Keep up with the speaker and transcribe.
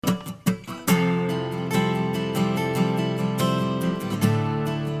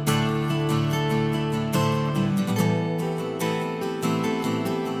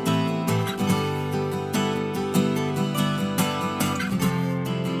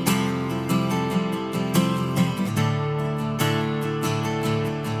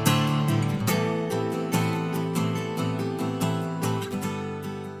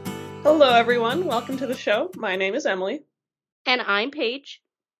Hello, everyone. Welcome to the show. My name is Emily. And I'm Paige.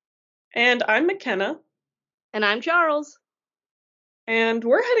 And I'm McKenna. And I'm Charles. And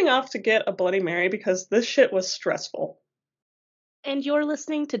we're heading off to get a Bloody Mary because this shit was stressful. And you're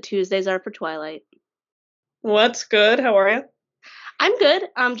listening to Tuesdays Are for Twilight. What's good? How are you? I'm good.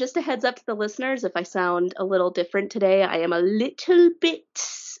 Just a heads up to the listeners, if I sound a little different today, I am a little bit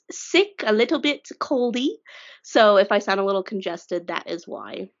sick, a little bit coldy. So if I sound a little congested, that is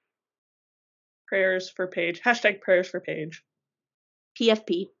why. Prayers for Paige. Hashtag prayers for Paige.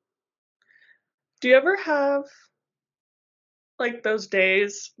 PFP. Do you ever have like those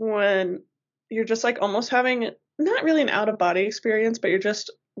days when you're just like almost having not really an out of body experience, but you're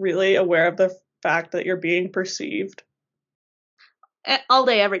just really aware of the fact that you're being perceived? All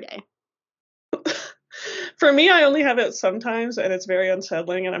day, every day. For me, I only have it sometimes, and it's very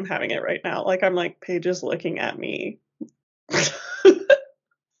unsettling, and I'm having it right now. Like, I'm like, Paige is looking at me.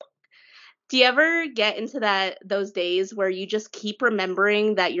 Do you ever get into those days where you just keep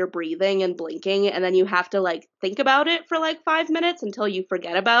remembering that you're breathing and blinking, and then you have to like think about it for like 5 minutes until you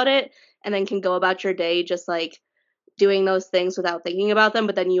forget about it, and then can go about your day just like doing those things without thinking about them,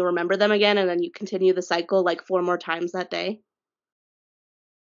 but then you remember them again, and then you continue the cycle like 4 more times that day?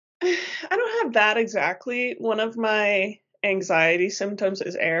 I don't have that exactly. One of my anxiety symptoms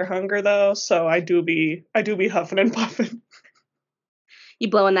is air hunger, though, so I do be huffing and puffing. You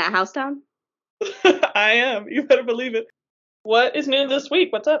blowing that house down? I am. You better believe it. What is new this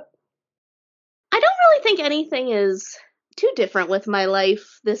week? What's up? I don't really think anything is too different with my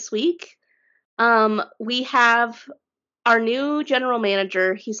life this week. We have our new general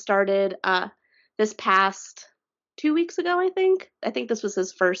manager. He started this past 2 weeks ago, I think. I think this was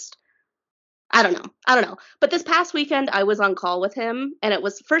his first. I don't know. But this past weekend, I was on call with him, and it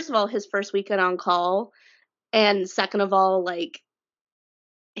was, first of all, his first weekend on call, and second of all, like,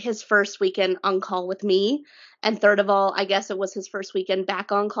 his first weekend on call with me, and third of all, I guess it was his first weekend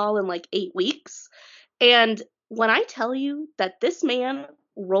back on call in like 8 weeks. And when I tell you that this man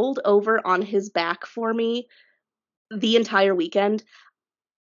rolled over on his back for me the entire weekend,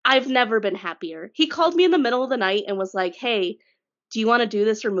 I've never been happier. He called me in the middle of the night and was like, "Hey, do you want to do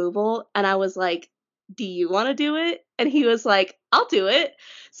this removal?" And I was like, "Do you want to do it?" And he was like, "I'll do it."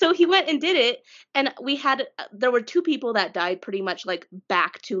 So he went and did it. And there were 2 people that died pretty much like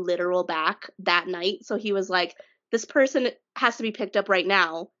back to literal back that night. So he was like, "This person has to be picked up right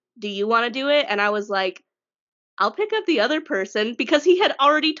now. Do you want to do it?" And I was like, "I'll pick up the other person," because he had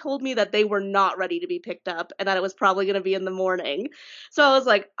already told me that they were not ready to be picked up and that it was probably going to be in the morning. So I was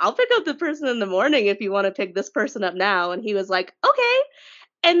like, "I'll pick up the person in the morning if you want to pick this person up now." And he was like, "Okay."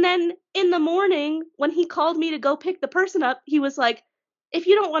 And then in the morning, when he called me to go pick the person up, he was like, "If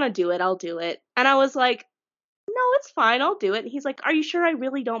you don't want to do it, I'll do it." And I was like, "No, it's fine. I'll do it." And he's like, "Are you sure? I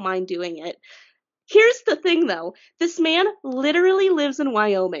really don't mind doing it." Here's the thing though. This man literally lives in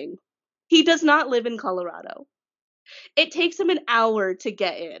Wyoming. He does not live in Colorado. It takes him an hour to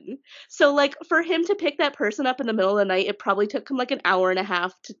get in. So like for him to pick that person up in the middle of the night, it probably took him like an hour and a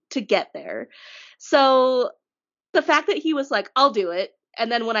half to get there. So the fact that he was like, "I'll do it," and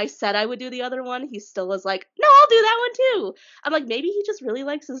then when I said I would do the other one, he still was like, "No, I'll do that one too." I'm like, maybe he just really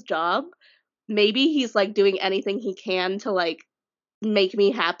likes his job. Maybe he's like doing anything he can to like make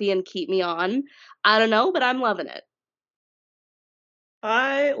me happy and keep me on. I don't know, but I'm loving it.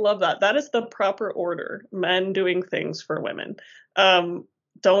 I love that. That is the proper order. Men doing things for women. Um,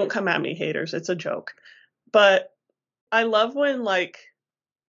 don't come at me, haters. It's a joke. But I love when like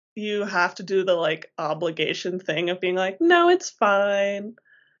you have to do the like obligation thing of being like, no, it's fine.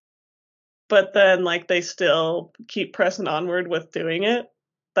 But then like they still keep pressing onward with doing it.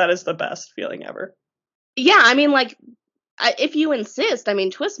 That is the best feeling ever. Yeah, I mean, like, if you insist, I mean,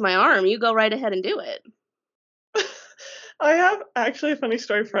 twist my arm, you go right ahead and do it. I have actually a funny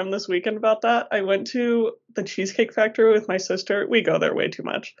story from this weekend about that. I went to the Cheesecake Factory with my sister. We go there way too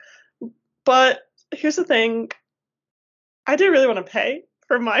much. But here's the thing, I didn't really want to pay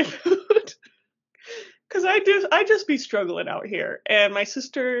for my food because I just be struggling out here, and my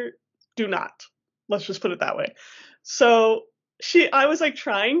sister do not. Let's just put it that way. So I was like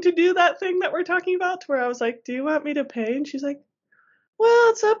trying to do that thing that we're talking about, to where I was like, "Do you want me to pay?" And she's like,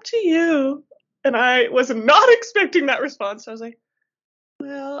 "Well, it's up to you." And I was not expecting that response. I was like,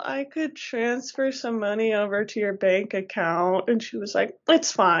 "Well, I could transfer some money over to your bank account." And she was like,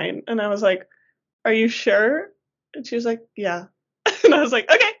 "It's fine." And I was like, "Are you sure?" And she was like, "Yeah." And I was like,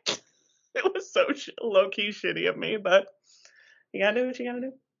 "Okay." It was so low key shitty of me, but you gotta do what you gotta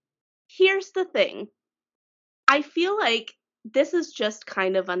do. Here's the thing. I feel like this is just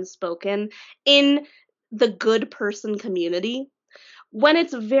kind of unspoken in the good person community. when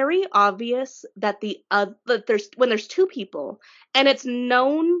it's very obvious that when there's two people and it's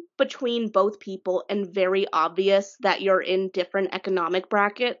known between both people and very obvious that you're in different economic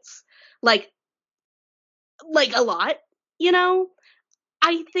brackets, like a lot, you know,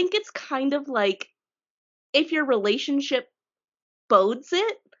 I think it's kind of like if your relationship bodes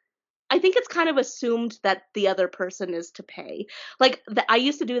it, I think it's kind of assumed that the other person is to pay. Like I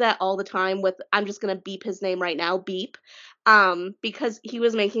used to do that all the time with I'm just gonna beep his name right now, Beep, because he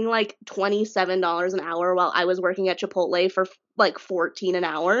was making like $27 an hour while I was working at Chipotle for like 14 an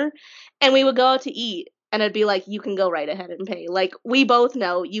hour, and we would go out to eat. And it'd be like, you can go right ahead and pay. Like, we both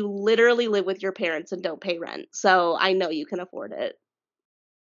know you literally live with your parents and don't pay rent. So I know you can afford it.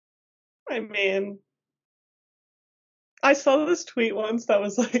 I mean, I saw this tweet once that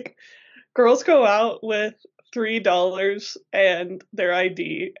was like, girls go out with $3 and their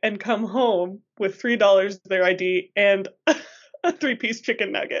ID and come home with $3 their ID and a 3-piece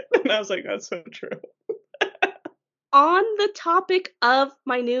chicken nugget. And I was like, that's so true. On the topic of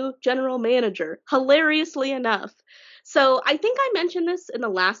my new general manager, hilariously enough. So I think I mentioned this in the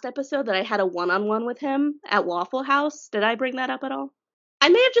last episode that I had a one-on-one with him at Waffle House. Did I bring that up at all? I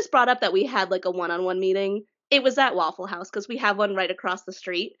may have just brought up that we had like a one-on-one meeting. It was at Waffle House because we have one right across the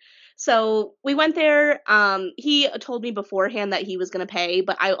street. So we went there. He told me beforehand that he was gonna pay,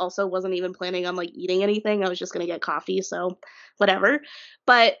 but I also wasn't even planning on like eating anything. I was just gonna get coffee, so whatever.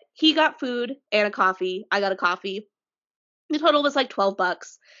 But he got food and a coffee. I got a coffee. The total was like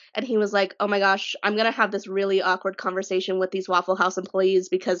 $12, and he was like, oh my gosh, I'm gonna have this really awkward conversation with these Waffle House employees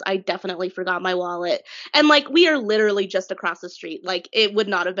because I definitely forgot my wallet. And like, we are literally just across the street, like it would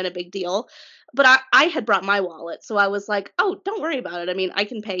not have been a big deal, but I had brought my wallet, so I was like, oh, don't worry about it, I mean, I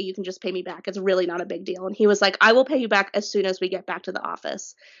can pay, you can just pay me back, it's really not a big deal. And he was like, I will pay you back as soon as we get back to the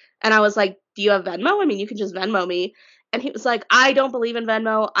office. And I was like, do you have Venmo? I mean, you can just Venmo me. And he was like, I don't believe in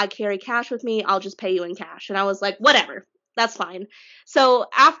Venmo, I carry cash with me, I'll just pay you in cash. And I was like, whatever, that's fine. So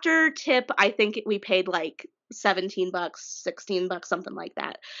after tip, I think we paid like $17, $16, something like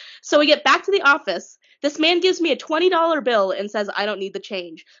that. So we get back to the office. This man gives me a $20 bill and says I don't need the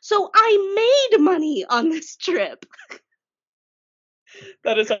change. So I made money on this trip.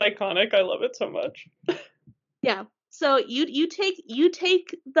 That is iconic. I love it so much. Yeah. So you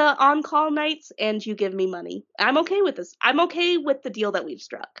take the on-call nights and you give me money. I'm okay with this. I'm okay with the deal that we've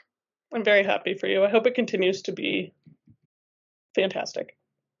struck. I'm very happy for you. I hope it continues to be fantastic.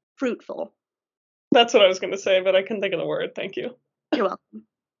 Fruitful. That's what I was going to say, but I couldn't think of the word. Thank you. You're welcome.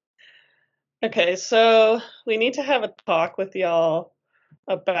 Okay, so we need to have a talk with y'all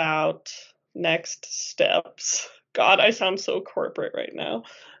about next steps. God, I sound so corporate right now.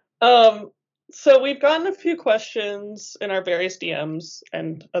 So we've gotten a few questions in our various DMs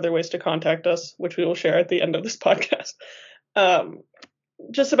and other ways to contact us, which we will share at the end of this podcast.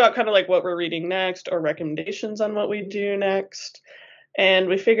 Just about kind of like what we're reading next or recommendations on what we do next. And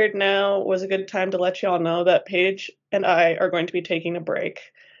we figured now was a good time to let y'all know that Paige and I are going to be taking a break.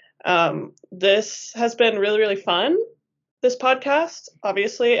 This has been really, really fun, this podcast,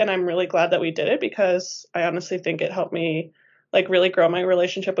 obviously, and I'm really glad that we did it because I honestly think it helped me like really grow my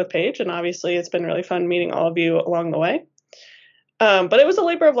relationship with Paige, and obviously it's been really fun meeting all of you along the way. But it was a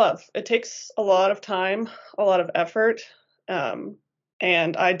labor of love. It takes a lot of time, a lot of effort,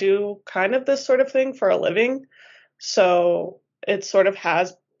 and I do kind of this sort of thing for a living, so it sort of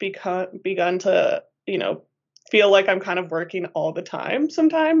has begun to, feel like I'm kind of working all the time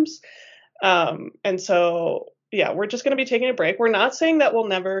sometimes. And so, yeah, we're just going to be taking a break. We're not saying that we'll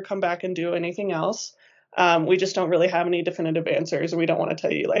never come back and do anything else. We just don't really have any definitive answers. And we don't want to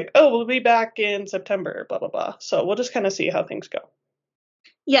tell you like, oh, we'll be back in September, blah, blah, blah. So we'll just kind of see how things go.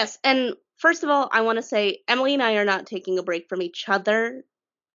 Yes. And first of all, I want to say Emily and I are not taking a break from each other.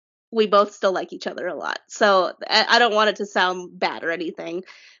 We both still like each other a lot. So I don't want it to sound bad or anything.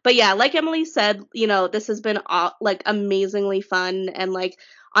 But yeah, like Emily said, this has been like amazingly fun. And like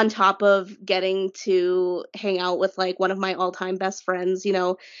on top of getting to hang out with like one of my all-time best friends,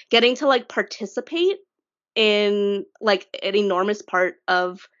 getting to like participate in like an enormous part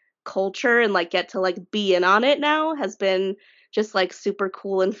of culture and like get to like be in on it now has been just like super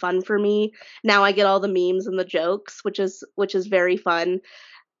cool and fun for me. Now I get all the memes and the jokes, which is very fun.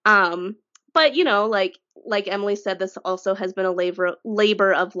 But like Emily said, this also has been a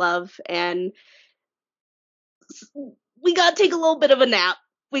labor of love, and we gotta take a little bit of a nap.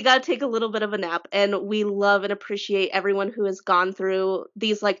 And we love and appreciate everyone who has gone through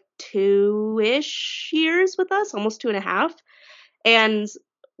these like 2-ish years with us, almost 2.5. And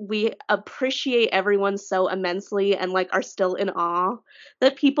we appreciate everyone so immensely and like are still in awe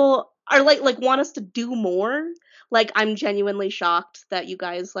that people are like want us to do more. Like, I'm genuinely shocked that you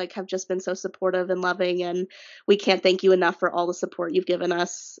guys like have just been so supportive and loving, and we can't thank you enough for all the support you've given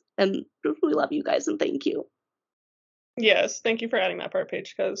us, and we love you guys and thank you. Yes, thank you for adding that part,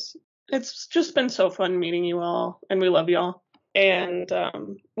 Paige, because it's just been so fun meeting you all, and we love y'all. And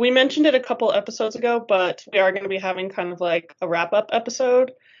we mentioned it a couple episodes ago, but we are going to be having kind of like a wrap-up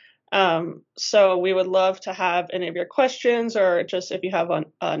episode. So we would love to have any of your questions, or just if you have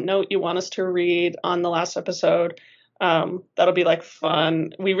a note you want us to read on the last episode. That'll be like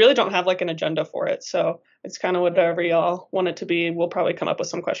fun. We really don't have like an agenda for it, so it's kind of whatever y'all want it to be. We'll probably come up with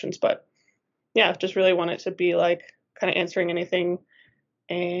some questions, but yeah, just really want it to be like kind of answering anything.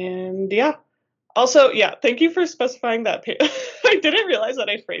 And yeah. Also, yeah, thank you for specifying that. I didn't realize that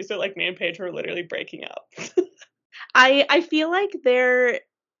I phrased it like me and Paige were literally breaking up. I feel like there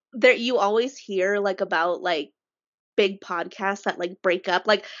you always hear like about like big podcasts that like break up.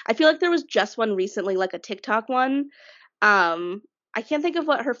 Like, I feel like there was just one recently, like a TikTok one. I can't think of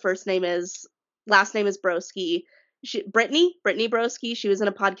what her first name is. Last name is Broski. Brittany Broski. She was in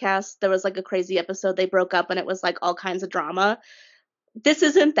a podcast. There was like a crazy episode. They broke up and it was like all kinds of drama. This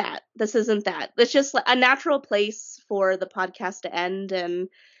isn't that. It's just a natural place for the podcast to end, and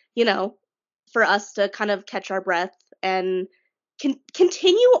for us to kind of catch our breath and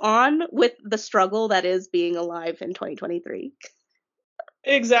continue on with the struggle that is being alive in 2023.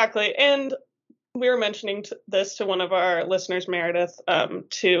 Exactly. And we were mentioning this to one of our listeners, Meredith,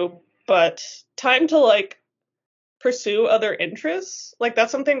 too, but time to like pursue other interests. Like,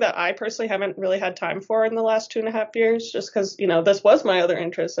 that's something that I personally haven't really had time for in the last 2.5 years, just because, this was my other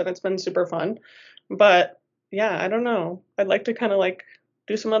interest and it's been super fun. But yeah, I don't know. I'd like to kind of like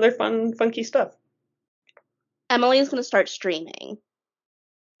do some other fun, funky stuff. Emily is going to start streaming.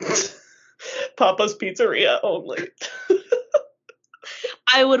 Papa's Pizzeria only.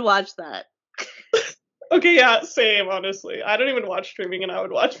 I would watch that. Okay, yeah, same, honestly. I don't even watch streaming, and I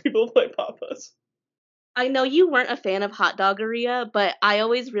would watch people play Papa's. I know you weren't a fan of Hot Doggeria, but I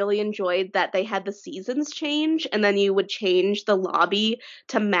always really enjoyed that they had the seasons change, and then you would change the lobby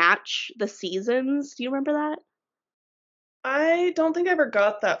to match the seasons. Do you remember that? I don't think I ever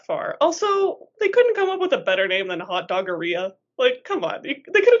got that far. Also, they couldn't come up with a better name than Hot Doggeria. Like, come on. They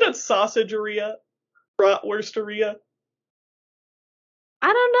could have done Sausageria, Bratwursteria.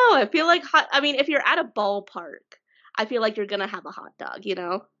 I don't know. I feel like if you're at a ballpark, I feel like you're gonna have a hot dog,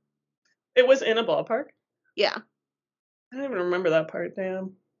 It was in a ballpark? Yeah. I don't even remember that part,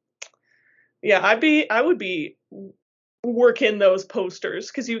 damn. Yeah, I would be working those posters,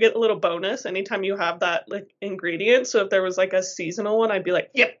 because you get a little bonus anytime you have that like ingredient. So if there was like a seasonal one, I'd be like,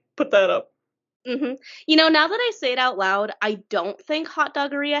 yep, put that up. Mm-hmm. Now that I say it out loud, I don't think Hot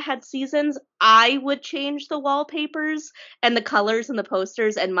Doggeria had seasons. I would change the wallpapers and the colors and the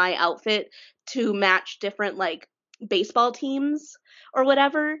posters and my outfit to match different like baseball teams or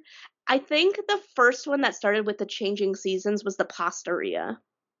whatever. I think the first one that started with the changing seasons was the Pastaria.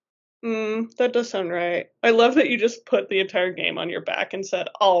 That does sound right. I love that you just put the entire game on your back and said,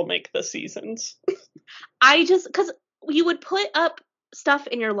 I'll make the seasons. Because you would put up stuff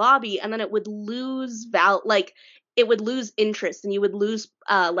in your lobby and then it would lose it would lose interest, and you would lose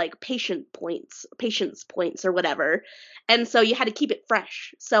like patience points or whatever. And so you had to keep it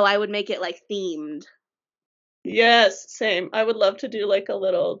fresh. So I would make it like themed. Yes, same. I would love to do like a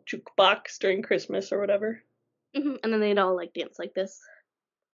little jukebox during Christmas or whatever. Mm-hmm. And then they'd all like dance like this.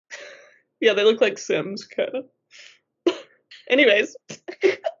 Yeah, they look like Sims, kind of. Anyways.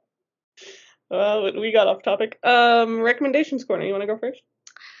 We got off topic. Recommendations corner. You want to go first?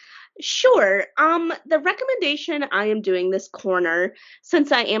 Sure. The recommendation I am doing this corner,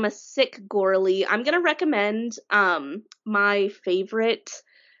 since I am a sick gorly, I'm gonna recommend my favorite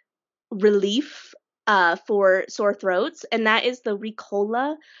relief for sore throats, and that is the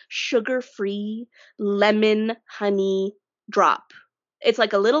Ricola sugar-free lemon honey drop. It's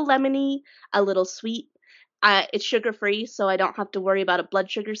like a little lemony, a little sweet. It's sugar-free, so I don't have to worry about a blood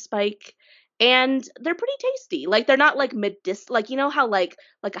sugar spike. And they're pretty tasty. Like, they're not like like, you know how like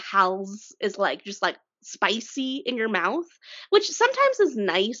a Hal's is like just like spicy in your mouth, which sometimes is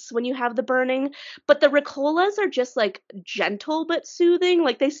nice when you have the burning, but the Ricolas are just like gentle but soothing.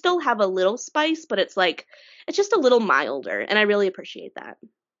 Like, they still have a little spice, but it's just a little milder, and I really appreciate that.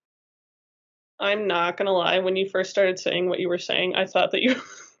 I'm not gonna lie, when you first started saying what you were saying, I thought that you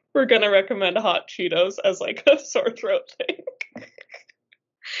were gonna recommend hot Cheetos as like a sore throat thing.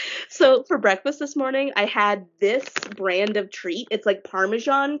 So for breakfast this morning, I had this brand of treat. It's like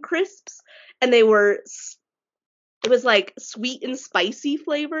Parmesan crisps, and it was like sweet and spicy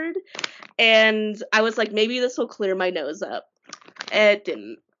flavored. And I was like, maybe this will clear my nose up. It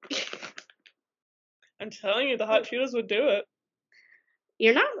didn't. I'm telling you, the hot Cheetos would do it.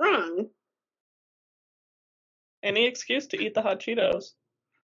 You're not wrong. Any excuse to eat the hot Cheetos.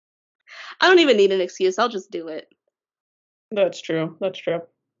 I don't even need an excuse. I'll just do it. That's true. That's true.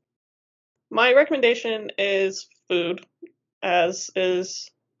 My recommendation is food, as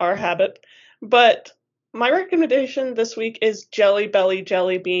is our habit. But my recommendation this week is Jelly Belly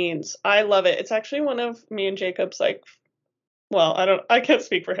jelly beans. I love it. It's actually one of me and Jacob's I can't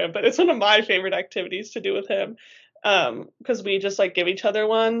speak for him, but it's one of my favorite activities to do with him. Because we just give each other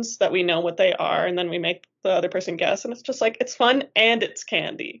ones that we know what they are, and then we make the other person guess, and it's just it's fun and it's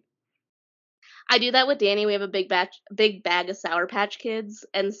candy. I do that with Danny. We have a big bag of Sour Patch Kids,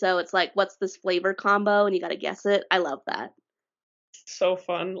 and so it's what's this flavor combo, and you gotta guess it. I love that. So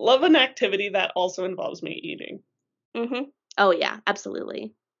fun. Love an activity that also involves me eating. Oh yeah,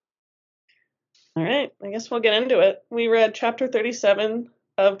 absolutely. All right, I guess we'll get into it. We read chapter 37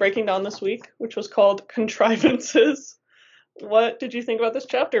 of Breaking Dawn this week, which was called Contrivances. What did you think about this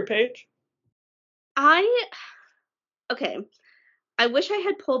chapter, Paige? Okay. I wish I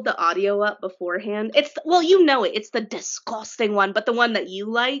had pulled the audio up beforehand. It's the disgusting one, but the one that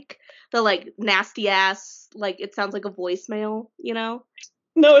you like, the nasty ass, it sounds like a voicemail, you know?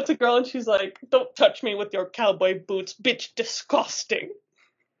 No, it's a girl and she's like, "Don't touch me with your cowboy boots, bitch, disgusting."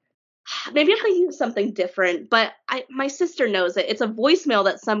 Maybe I use something different, but my sister knows it. It's a voicemail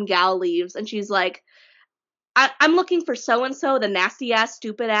that some gal leaves, and she's like, I'm looking for so-and-so, the nasty ass,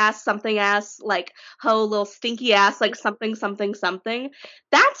 stupid ass, something ass, ho, little stinky ass, something, something, something.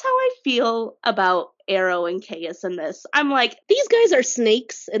 That's how I feel about Arrow and Caius in this. I'm like, these guys are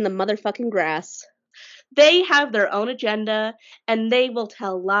snakes in the motherfucking grass. They have their own agenda, and they will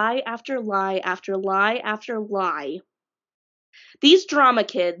tell lie after lie after lie after lie. These drama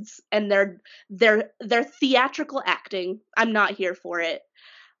kids and their theatrical acting, I'm not here for it.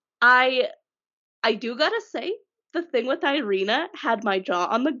 I do gotta say, the thing with Irina had my jaw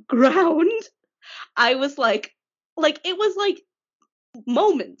on the ground. I was it was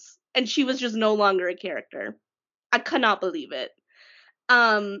moments, and she was just no longer a character. I could not believe it.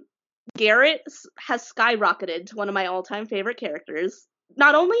 Garrett has skyrocketed to one of my all-time favorite characters.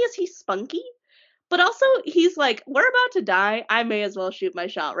 Not only is he spunky, but also he's we're about to die. I may as well shoot my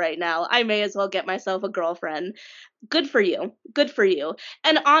shot right now. I may as well get myself a girlfriend. Good for you. Good for you.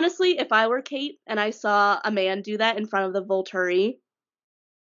 And honestly, if I were Kate and I saw a man do that in front of the Volturi,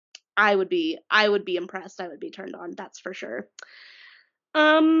 I would be impressed. I would be turned on. That's for sure.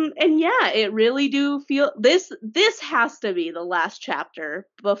 And yeah, it really do feel this has to be the last chapter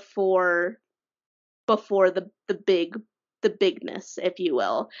before the bigness, if you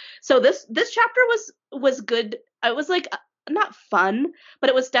will. So this chapter was good. It was not fun, but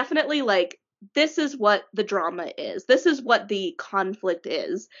it was definitely this is what the drama is. This is what the conflict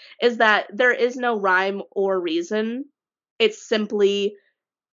is that there is no rhyme or reason. It's simply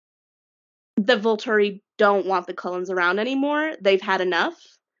the Volturi don't want the Cullens around anymore. They've had enough.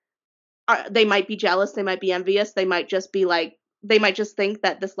 They might be jealous. They might be envious. They might just be they might just think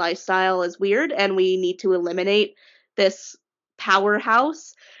that this lifestyle is weird and we need to eliminate this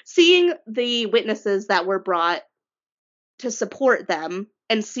powerhouse. Seeing the witnesses that were brought to support them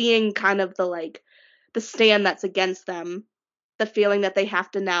and seeing kind of the stand that's against them, the feeling that they have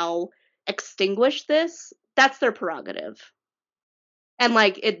to now extinguish this, that's their prerogative. And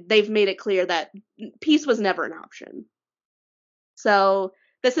they've made it clear that peace was never an option. So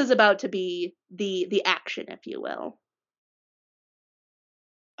this is about to be the action, if you will.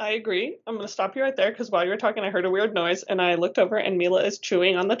 I agree. I'm going to stop you right there because while you were talking, I heard a weird noise and I looked over and Mila is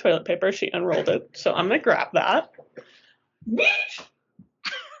chewing on the toilet paper. She unrolled it. So I'm going to grab that. Bitch!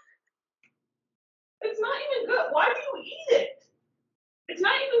 It's not even good. Why do you eat it? It's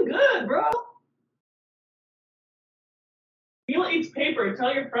not even good, bro. Mila eats paper.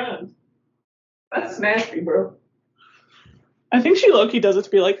 Tell your friends. That's nasty, bro. I think she low-key does it to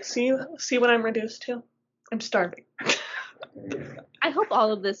be like, see what I'm reduced to? I'm starving. I hope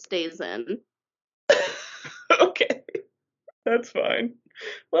all of this stays in. Okay. That's fine.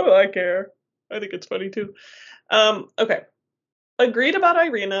 What do I care? I think it's funny too. Okay. Agreed about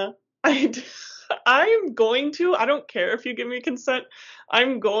Irina. I'm going to, I don't care if you give me consent,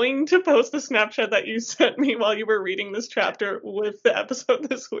 I'm going to post the Snapchat that you sent me while you were reading this chapter with the episode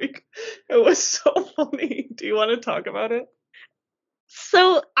this week. It was so funny. Do you want to talk about it?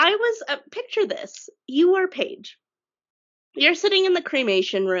 So I was, picture this. You are Paige. You're sitting in the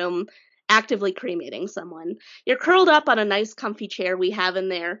cremation room, actively cremating someone. You're curled up on a nice comfy chair we have in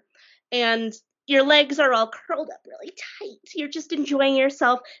there, and your legs are all curled up really tight. You're just enjoying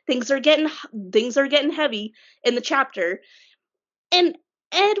yourself. Things are getting heavy in the chapter. And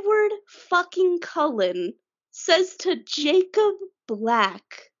Edward fucking Cullen says to Jacob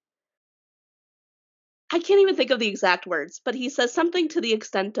Black, I can't even think of the exact words, but he says something to the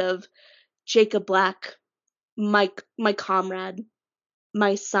extent of, Jacob Black, my comrade,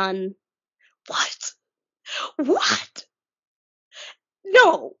 my son. What? What?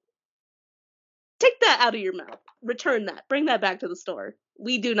 No. Take that out of your mouth. Return that. Bring that back to the store.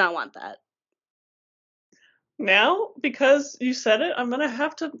 We do not want that. Now, because you said it, I'm going to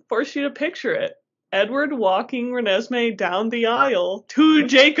have to force you to picture it. Edward walking Renesmee down the aisle to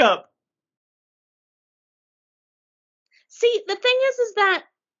Jacob. See, the thing is that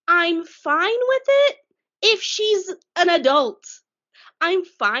I'm fine with it if she's an adult. I'm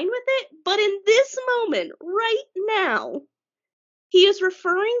fine with it, but in this moment, right now, he is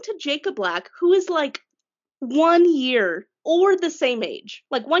referring to Jacob Black, who is like 1 year or the same age,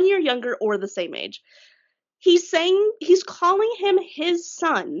 like 1 year younger or the same age. He's calling him his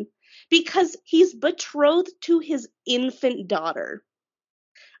son because he's betrothed to his infant daughter.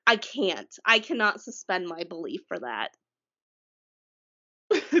 I cannot suspend my belief for that.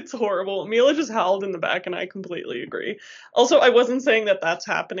 It's horrible. Mila just howled in the back, and I completely agree. Also, I wasn't saying that that's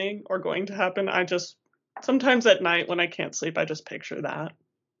happening or going to happen. I just, sometimes at night when I can't sleep, I just picture that.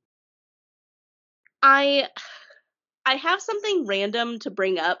 I have something random to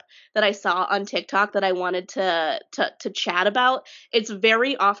bring up that I saw on TikTok that I wanted to chat about. It's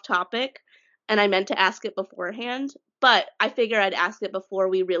very off topic, and I meant to ask it beforehand, but I figure I'd ask it before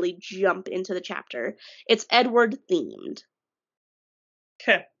we really jump into the chapter. It's Edward themed.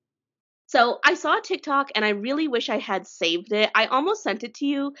 Okay. So I saw a TikTok and I really wish I had saved it. I almost sent it to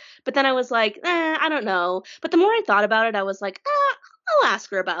you, but then I was like, I don't know. But the more I thought about it, I was like, I'll ask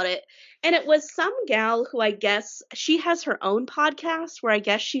her about it. And it was some gal who I guess she has her own podcast where I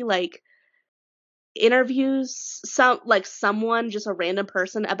guess she like interviews someone, just a random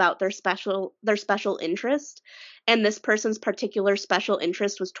person, about their special interest. And this person's particular special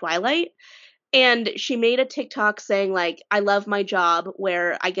interest was Twilight. And she made a TikTok saying, like, I love my job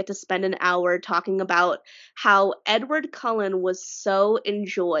where I get to spend an hour talking about how Edward Cullen was so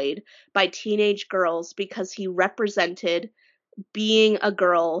enjoyed by teenage girls because he represented being a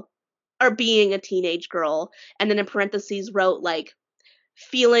girl or being a teenage girl. And then in parentheses wrote, like,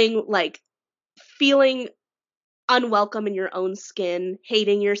 feeling unwelcome in your own skin,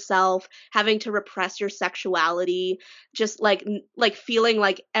 hating yourself, having to repress your sexuality, just like feeling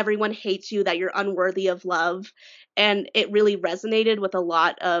like everyone hates you, that you're unworthy of love. And it really resonated with a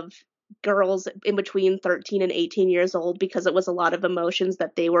lot of girls in between 13 and 18 years old because it was a lot of emotions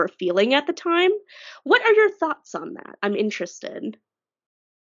that they were feeling at the time. What are your thoughts on that? I'm interested.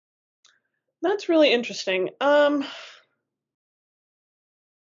 That's really interesting.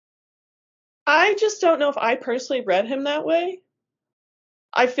 I just don't know if I personally read him that way.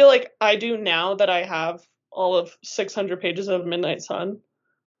 I feel like I do now that I have all of 600 pages of Midnight Sun,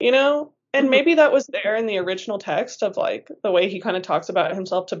 you know? And maybe that was there in the original text of like the way he kind of talks about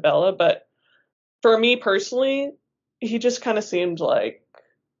himself to Bella, but for me personally, he just kind of seemed like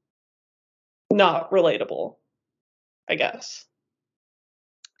not relatable, I guess.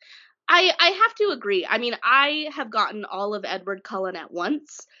 I have to agree. I mean, I have gotten all of Edward Cullen at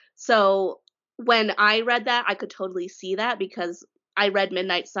once. So when I read that, I could totally see that because I read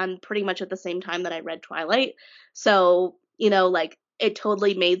Midnight Sun pretty much at the same time that I read Twilight. So, like it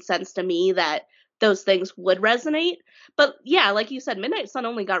totally made sense to me that those things would resonate. But yeah, like you said, Midnight Sun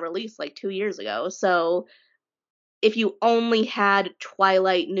only got released like 2 years ago. So if you only had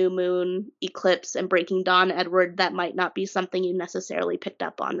Twilight, New Moon, Eclipse, and Breaking Dawn, Edward, that might not be something you necessarily picked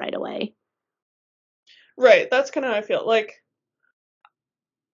up on right away. Right, that's kind of how I feel. Like,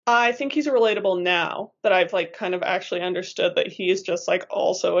 I think he's relatable now that I've like kind of actually understood that he's just like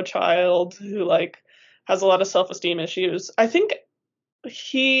also a child who like has a lot of self-esteem issues. I think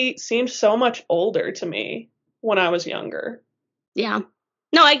he seemed so much older to me when I was younger. Yeah.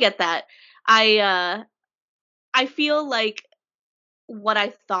 No, I get that. I feel like what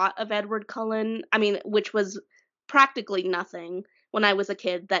I thought of Edward Cullen, I mean, which was practically nothing when I was a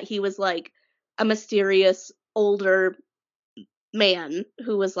kid, that he was like a mysterious older man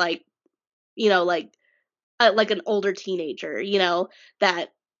who was like, like an older teenager,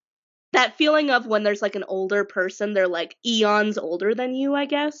 that feeling of when there's like an older person, they're like eons older than you, I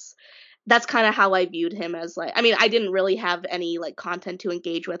guess. That's kind of how I viewed him as like, I mean, I didn't really have any like content to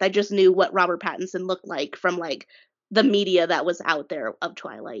engage with. I just knew what Robert Pattinson looked like from like the media that was out there of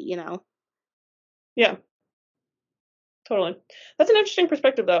Twilight, Yeah. Totally. That's an interesting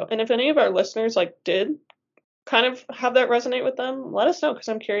perspective though. And if any of our listeners like did kind of have that resonate with them, let us know because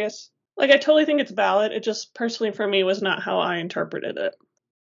I'm curious. Like I totally think it's valid. It just personally for me was not how I interpreted it.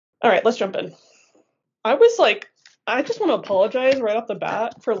 All right, let's jump in. I was like, I just want to apologize right off the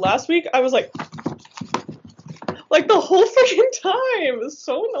bat for last week. I was like the whole freaking time. It was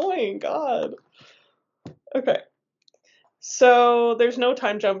so annoying. God. Okay. So there's no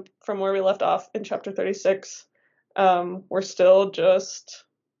time jump from where we left off in chapter 36. We're still just,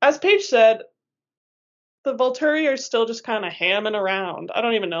 as Paige said, the Volturi are still just kind of hamming around. I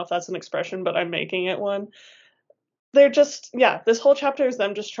don't even know if that's an expression, but I'm making it one. They're just, yeah, this whole chapter is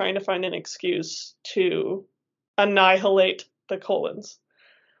them just trying to find an excuse to annihilate the Cullens.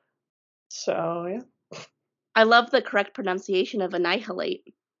 So, yeah. I love the correct pronunciation of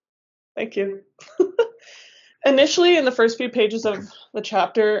annihilate. Thank you. Initially, in the first few pages of the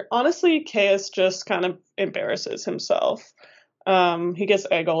chapter, honestly, Caius just kind of embarrasses himself. He gets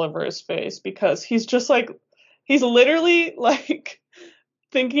egg all over his face because he's just like, he's literally like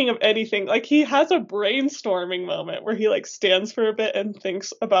thinking of anything. Like, he has a brainstorming moment where he like stands for a bit and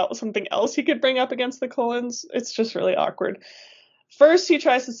thinks about something else he could bring up against the Cullens. It's just really awkward. First, he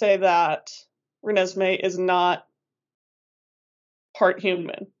tries to say that Renesmee is not part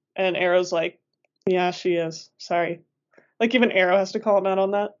human, and Arrow's like, yeah, she is. Sorry. Like, even Arrow has to call him out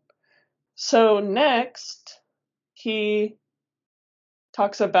on that. So next, he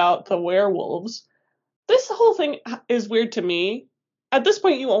talks about the werewolves. This whole thing is weird to me. At this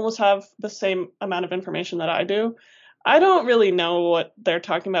point, you almost have the same amount of information that I do. I don't really know what they're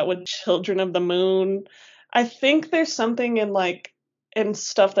talking about with Children of the Moon. I think there's something in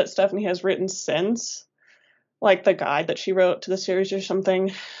stuff that Stephanie has written since, like the guide that she wrote to the series or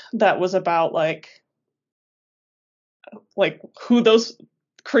something, that was about like who those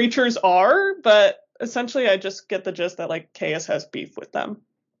creatures are, but essentially I just get the gist that like Caius has beef with them.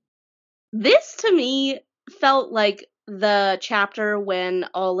 This to me felt like the chapter when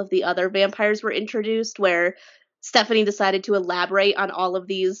all of the other vampires were introduced, where Stephanie decided to elaborate on all of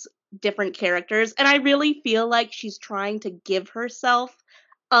these different characters, and I really feel like she's trying to give herself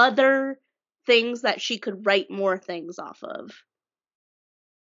other things that she could write more things off of.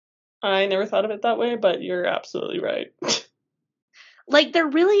 I never thought of it that way, but you're absolutely right. Like, there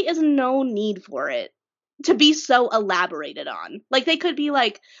really is no need for it to be so elaborated on. Like, they could be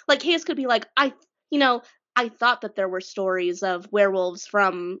like Caius could be like, I thought that there were stories of werewolves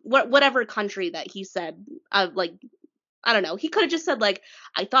from whatever country that he said, like, I don't know. He could have just said, like,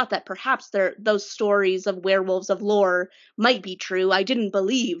 I thought that perhaps those stories of werewolves of lore might be true. I didn't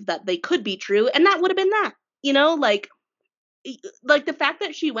believe that they could be true. And that would have been that, like the fact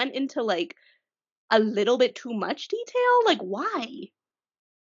that she went into, like, a little bit too much detail, like, why?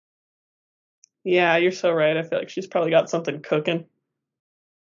 Yeah, you're so right. I feel like she's probably got something cooking.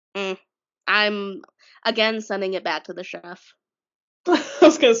 I'm, again, sending it back to the chef. I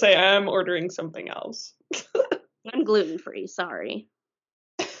was going to say, I'm ordering something else. I'm gluten-free, sorry.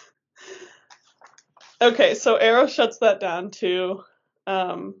 Okay, so Arrow shuts that down too,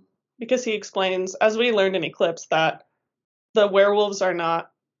 because he explains, as we learned in Eclipse, that the werewolves are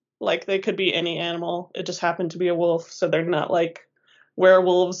not, like, they could be any animal. It just happened to be a wolf, so they're not, like,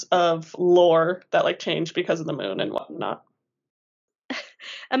 werewolves of lore that, like, change because of the moon and whatnot.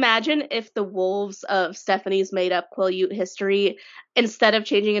 Imagine if the wolves of Stephanie's made-up Quileute history, instead of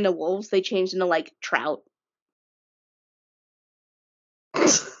changing into wolves, they changed into, like, trout.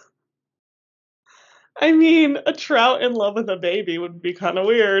 I mean, a trout in love with a baby would be kind of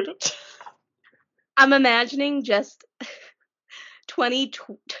weird. I'm imagining just 20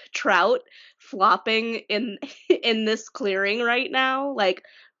 trout flopping in this clearing right now. Like,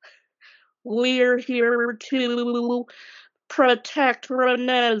 we're here to protect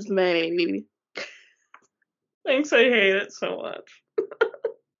Renesmee. Thanks, I hate it so much.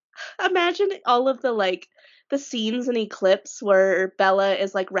 Imagine all of the, like, the scenes in Eclipse where Bella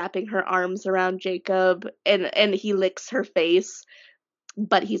is, like, wrapping her arms around Jacob and he licks her face,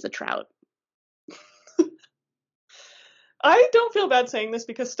 but he's a trout. I don't feel bad saying this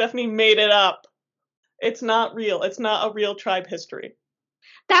because Stephanie made it up. It's not real. It's not a real tribe history.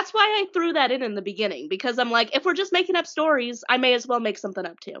 That's why I threw that in the beginning, because I'm like, if we're just making up stories, I may as well make something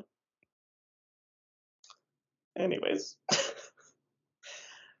up too. Anyways.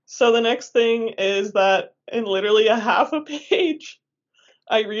 So the next thing is that in literally a half a page,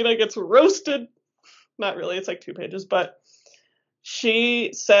 Irina gets roasted. Not really, it's like 2 pages, but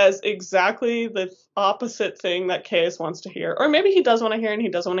she says exactly the opposite thing that Caius wants to hear. Or maybe he does want to hear and he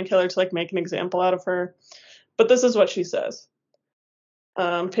does want to kill her to like make an example out of her. But this is what she says.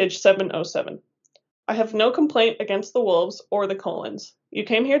 Page 707. I have no complaint against the wolves or the Cullens. You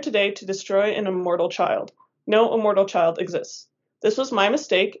came here today to destroy an immortal child. No immortal child exists. This was my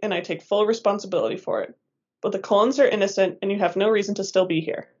mistake, and I take full responsibility for it. But the Cullens are innocent, and you have no reason to still be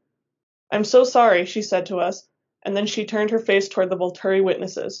here. I'm so sorry, she said to us, and then she turned her face toward the Volturi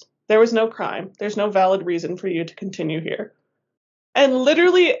witnesses. There was no crime. There's no valid reason for you to continue here. And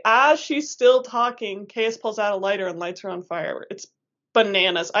literally, as she's still talking, Caius pulls out a lighter and lights her on fire. It's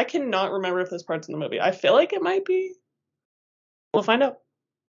bananas. I cannot remember if this part's in the movie. I feel like it might be. We'll find out.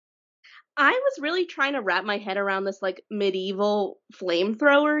 I was really trying to wrap my head around this like medieval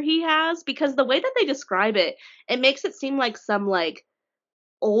flamethrower he has, because the way that they describe it, it makes it seem like some like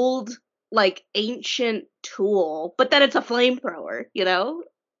old, like ancient tool, but then it's a flamethrower, you know?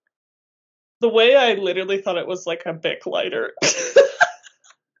 The way I literally thought it was like a Bic lighter.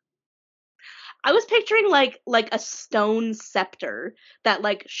 I was picturing like a stone scepter that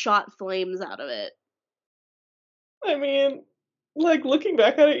like shot flames out of it. I mean, like looking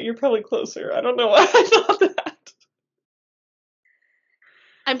back at it, you're probably closer. I don't know why I thought that.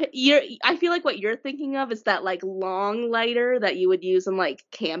 I feel like what you're thinking of is that like long lighter that you would use in like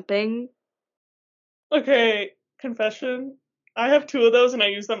camping. Okay, confession. I have 2 of those and I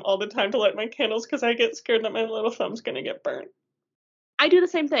use them all the time to light my candles because I get scared that my little thumb's gonna get burnt. I do the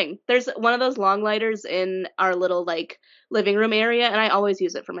same thing. There's one of those long lighters in our little like living room area, and I always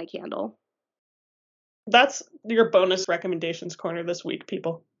use it for my candle. That's your bonus recommendations corner this week,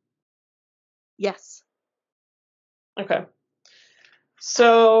 people. Yes. Okay.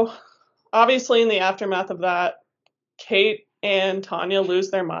 So, obviously, in the aftermath of that, Kate and Tanya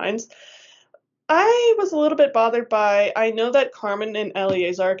lose their minds. I was a little bit bothered by, I know that Carmen and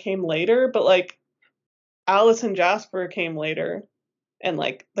Eleazar came later, but like Alice and Jasper came later. And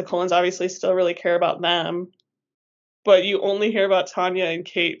like the Cullens obviously still really care about them. But you only hear about Tanya and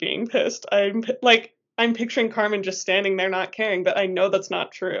Kate being pissed. I'm picturing Carmen just standing there not caring, but I know that's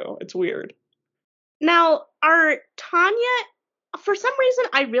not true. It's weird. Now, are Tanya, for some reason,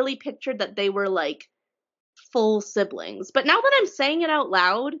 I really pictured that they were like full siblings. But now that I'm saying it out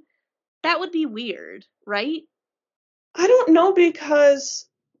loud, that would be weird, right? I don't know because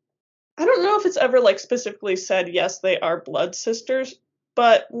I don't know if it's ever like specifically said, yes, they are blood sisters.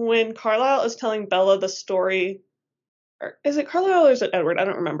 But when Carlisle is telling Bella the story, or is it Carlisle or is it Edward? I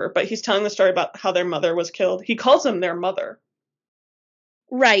don't remember. But he's telling the story about how their mother was killed. He calls them their mother.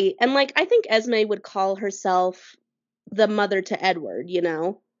 Right. And like I think Esme would call herself the mother to Edward, you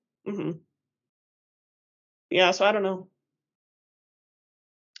know? Mm-hmm. Yeah, so I don't know.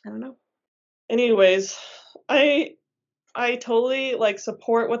 I don't know. Anyways, I totally like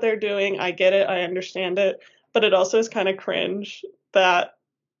support what they're doing. I get it. I understand it. But it also is kind of cringe that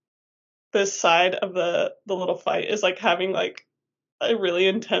this side of the little fight is like having like a really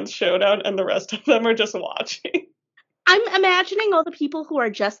intense showdown and the rest of them are just watching. I'm imagining all the people who are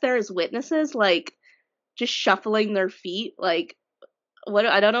just there as witnesses, like just shuffling their feet, like what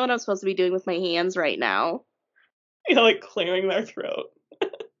I don't know what I'm supposed to be doing with my hands right now. You know, like clearing their throat.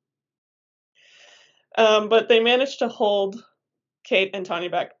 But they managed to hold Kate and Tanya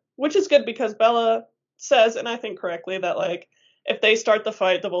back, which is good because Bella says, and I think correctly, that like if they start the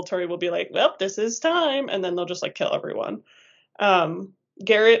fight, the Volturi will be like, well, this is time, and then they'll just like kill everyone.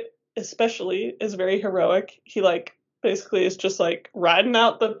 Garrett especially is very heroic. He like basically is just like riding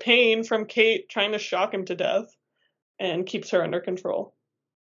out the pain from Kate trying to shock him to death and keeps her under control.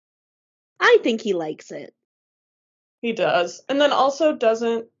 I think he likes it. He does. And then also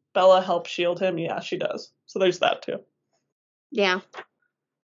doesn't Bella help shield him? Yeah, she does. So there's that too. Yeah.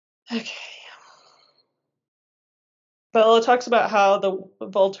 Okay. Bella talks about how the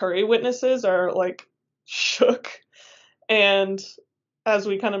Volturi witnesses are like shook, and as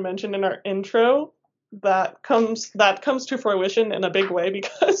we kind of mentioned in our intro, that comes to fruition in a big way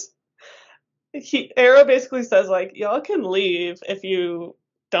because Arrow basically says like y'all can leave if you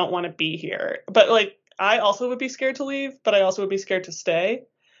don't want to be here, but like I also would be scared to leave, but I also would be scared to stay.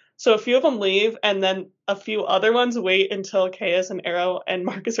 So a few of them leave, and then a few other ones wait until Caius and Arrow and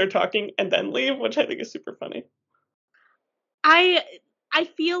Marcus are talking and then leave, which I think is super funny. I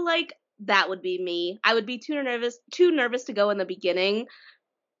feel like that would be me. I would be too nervous to go in the beginning,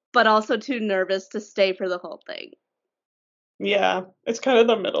 but also too nervous to stay for the whole thing. Yeah, it's kind of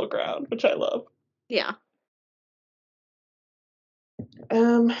the middle ground, which I love. Yeah.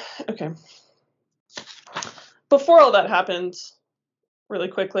 Okay. Before all that happens, really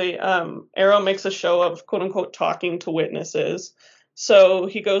quickly, Arrow makes a show of quote unquote talking to witnesses. So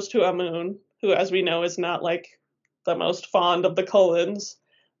he goes to Amun, who, as we know, is not like the most fond of the Cullens,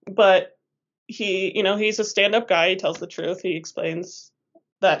 but he's a stand-up guy. He tells the truth. He explains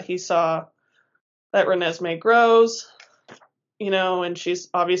that he saw that Renesmee grows, and she's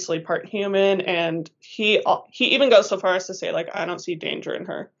obviously part human, and he even goes so far as to say, like, I don't see danger in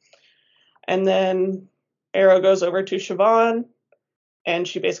her. And then Arrow goes over to Siobhan, And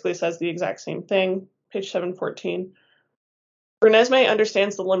she basically says the exact same thing. Page 714. Renesmee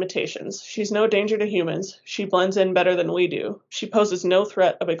understands the limitations. She's no danger to humans. She blends in better than we do. She poses no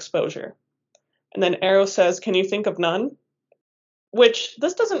threat of exposure. And then Arrow says, can you think of none? Which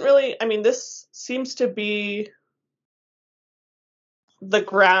this doesn't really, I mean, this seems to be the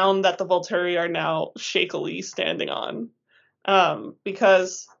ground that the Volturi are now shakily standing on.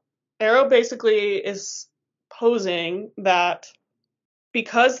 Because Arrow basically is posing that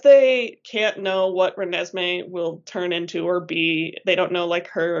because they can't know what Renesmee will turn into or be, they don't know like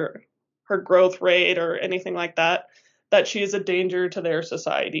her growth rate or anything like that, that she is a danger to their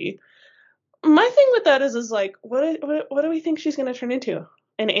society. My thing with that is like, what do we think she's gonna turn into?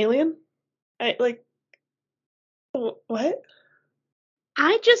 An alien? Like, what?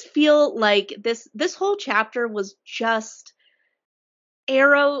 I just feel like this whole chapter was just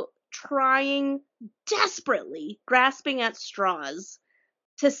Arrow trying desperately, grasping at straws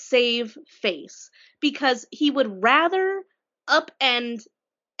to save face, because he would rather upend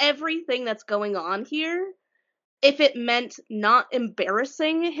everything that's going on here if it meant not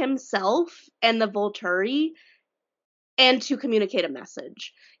embarrassing himself and the Volturi, and to communicate a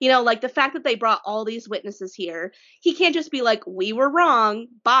message. Like the fact that they brought all these witnesses here, he can't just be like, we were wrong,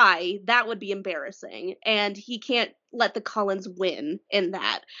 bye. That would be embarrassing. And he can't let the Cullens win in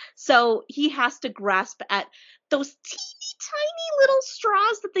that. So he has to grasp at those teeny tiny little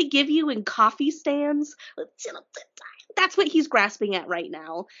straws that they give you in coffee stands. That's what he's grasping at right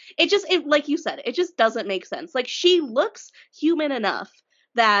now. It like you said, it just doesn't make sense. Like, she looks human enough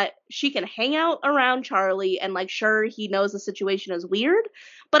that she can hang out around Charlie, and like, sure, he knows the situation is weird,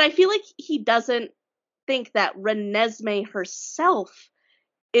 but I feel like he doesn't think that Renesmee herself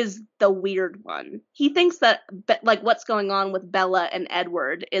is the weird one. He thinks that like what's going on with Bella and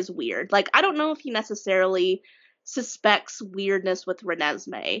Edward is weird. Like, I don't know if he necessarily suspects weirdness with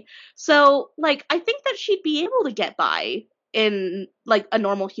Renesmee. So like, I think that she'd be able to get by in like a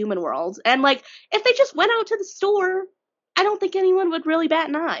normal human world, and like if they just went out to the store, I don't think anyone would really bat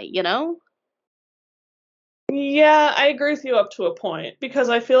an eye, Yeah, I agree with you up to a point, because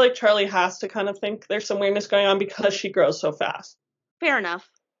I feel like Charlie has to kind of think there's some weirdness going on because she grows so fast. Fair enough.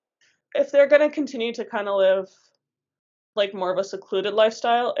 If they're going to continue to kind of live like more of a secluded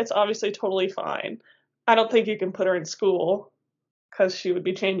lifestyle, it's obviously totally fine. I don't think you can put her in school because she would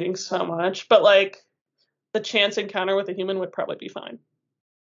be changing so much, but like the chance encounter with a human would probably be fine.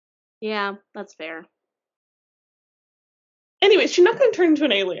 Yeah, that's fair. Anyway, she's not going to turn into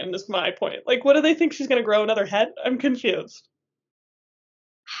an alien, is my point. Like, what do they think she's going to grow another head? I'm confused.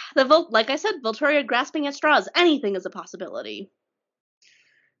 Like I said, Volturi grasping at straws. Anything is a possibility.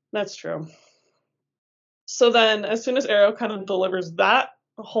 That's true. So then, as soon as Arrow kind of delivers that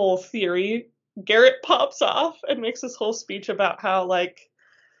whole theory, Garrett pops off and makes this whole speech about how, like,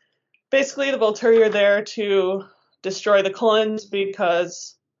 basically the Volturi are there to destroy the Cullens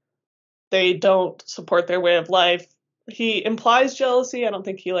because they don't support their way of life. He implies jealousy. I don't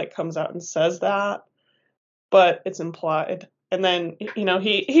think he like comes out and says that, but it's implied. And then,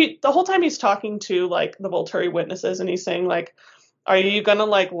 he the whole time he's talking to like the Volturi witnesses, and he's saying like, are you gonna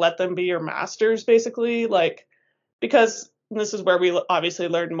like let them be your masters, basically? Like, because this is where we obviously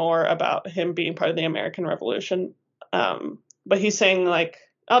learn more about him being part of the American Revolution. But he's saying like,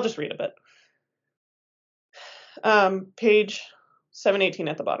 I'll just read a bit. Page 718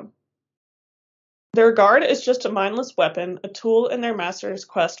 at the bottom. Their guard is just a mindless weapon, a tool in their master's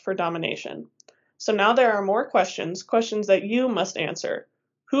quest for domination. So now there are more questions that you must answer.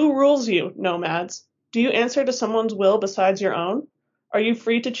 Who rules you, nomads? Do you answer to someone's will besides your own? Are you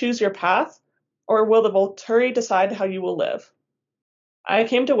free to choose your path? Or will the Volturi decide how you will live? I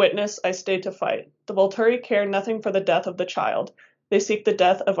came to witness, I stayed to fight. The Volturi care nothing for the death of the child. They seek the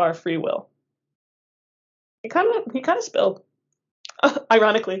death of our free will. He kind of spilled.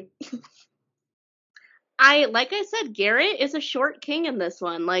 Ironically. Like I said, Garrett is a short king in this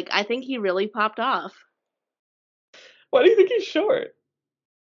one. Like, I think he really popped off. Why do you think he's short?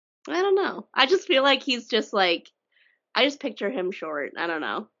 I don't know. I just feel like he's just like, I just picture him short. I don't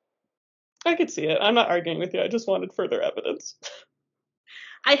know. I could see it. I'm not arguing with you. I just wanted further evidence.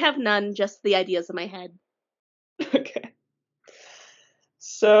 I have none, just the ideas in my head. Okay.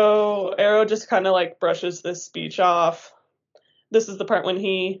 So Arrow just kind of like brushes this speech off. This is the part when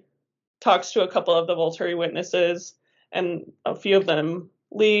he talks to a couple of the Volturi witnesses, and a few of them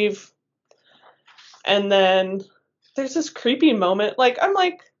leave. And then there's this creepy moment. Like, I'm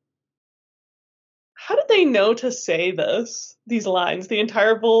like, how did they know to say these lines? The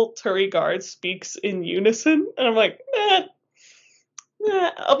entire Volturi guard speaks in unison. And I'm like,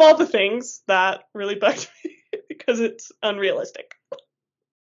 of all the things, that really bugged me because it's unrealistic.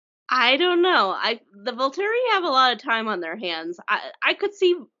 I don't know. The Volturi have a lot of time on their hands. I could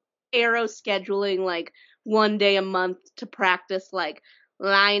see Arrow scheduling like one day a month to practice like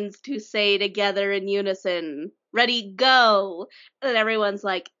lines to say together in unison. Ready, go. And everyone's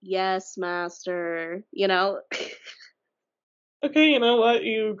like, "Yes, master." You know? Okay, you know what?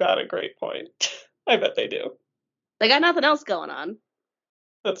 You got a great point. I bet they do. They got nothing else going on.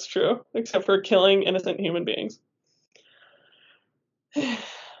 That's true, except for killing innocent human beings.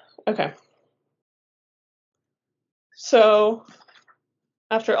 Okay. So,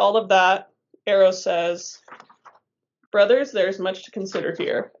 after all of that, Arrow says, "Brothers, there is much to consider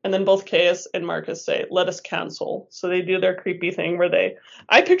here." And then both Caius and Marcus say, "Let us counsel." So they do their creepy thing where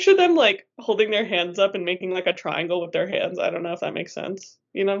I picture them like holding their hands up and making like a triangle with their hands. I don't know if that makes sense.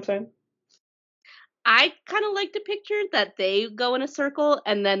 You know what I'm saying? I kind of like to picture that they go in a circle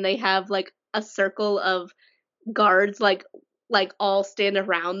and then they have like a circle of guards like all stand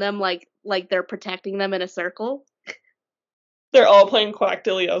around them like they're protecting them in a circle. They're all playing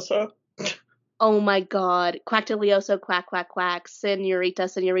Quacktilioso. Oh my god. Quactilioso, quack, quack, quack. Senorita,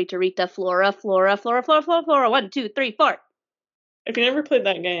 senorita, rita, flora, flora, flora, flora, flora, flora. 1, 2, 3, 4. If you never played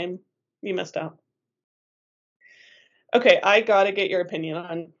that game, you missed out. Okay, I gotta get your opinion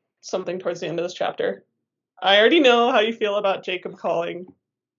on something towards the end of this chapter. I already know how you feel about Edward calling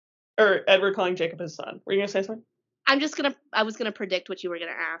Jacob his son. Were you gonna say something? I was gonna predict what you were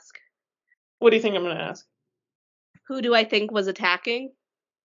gonna ask. What do you think I'm gonna ask? Who do I think was attacking?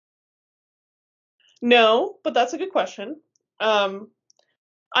 No, but that's a good question. I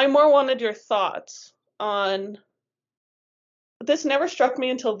more wanted your thoughts on this. Never struck me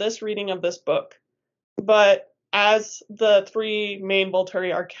until this reading of this book, but as the three main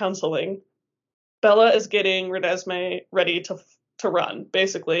Volturi are counseling, Bella is getting Renesmee ready to run.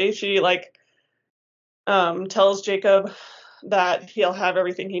 Basically, she tells Jacob that he'll have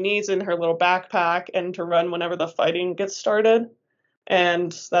everything he needs in her little backpack and to run whenever the fighting gets started.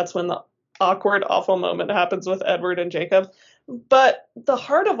 And that's when the awkward, awful moment happens with Edward and Jacob. But the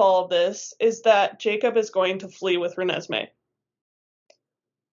heart of all of this is that Jacob is going to flee with Renesmee.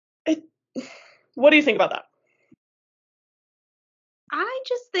 What do you think about that? I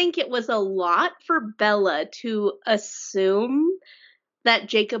just think it was a lot for Bella to assume that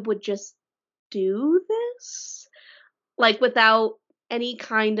Jacob would just do this, like without any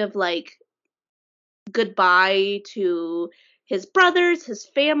kind of like goodbye to his brothers, his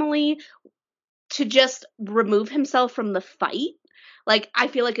family, to just remove himself from the fight. Like, I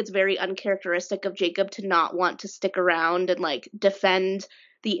feel like it's very uncharacteristic of Jacob to not want to stick around and like defend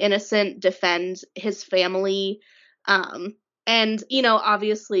the innocent, defend his family. And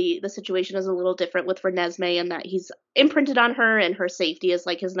obviously the situation is a little different with Renesmee in that he's imprinted on her and her safety is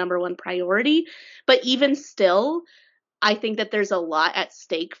like his number one priority. But even still, I think that there's a lot at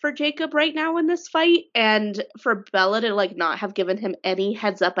stake for Jacob right now in this fight, and for Bella to like not have given him any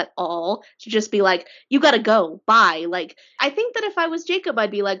heads up at all, to just be like, "You gotta go, bye." Like, I think that if I was Jacob,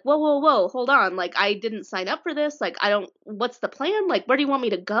 I'd be like, "Whoa, whoa, whoa, hold on! Like, I didn't sign up for this. Like, I don't. What's the plan? Like, where do you want me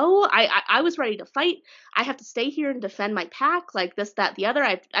to go? I was ready to fight. I have to stay here and defend my pack. Like this, that, the other.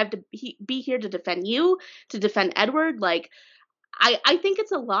 I have to be here to defend you, to defend Edward. Like." I think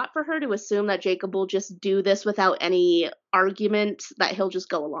it's a lot for her to assume that Jacob will just do this without any argument, that he'll just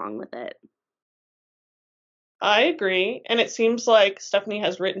go along with it. I agree, and it seems like Stephanie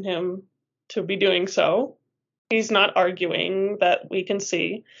has written him to be doing so. He's not arguing that we can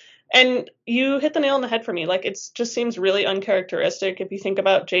see. And you hit the nail on the head for me. Like, it just seems really uncharacteristic if you think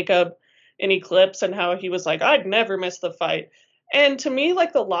about Jacob in Eclipse and how he was like, "I'd never miss the fight." And to me,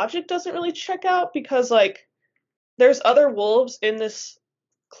 like, the logic doesn't really check out because, like, there's other wolves in this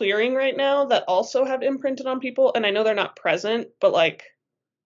clearing right now that also have imprinted on people, and I know they're not present, but like,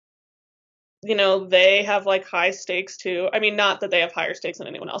 they have like high stakes too. I mean, not that they have higher stakes than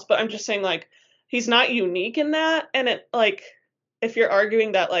anyone else, but I'm just saying like he's not unique in that. And it like if you're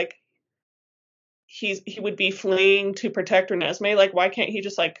arguing that like he would be fleeing to protect Renesmee, like why can't he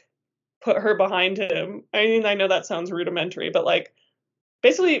just like put her behind him? I mean, I know that sounds rudimentary, but like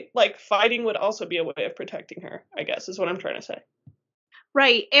basically like fighting would also be a way of protecting her, I guess is what I'm trying to say.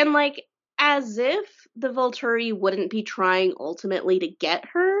 Right, and like as if the Volturi wouldn't be trying ultimately to get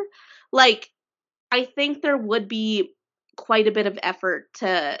her, like I think there would be quite a bit of effort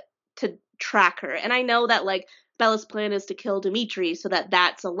to track her. And I know that like Bella's plan is to kill Dimitri so that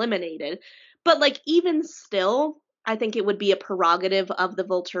that's eliminated. But like even still, I think it would be a prerogative of the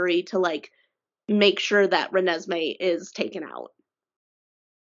Volturi to like make sure that Renesmee is taken out.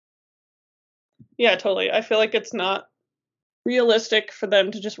 Yeah, totally. I feel like it's not realistic for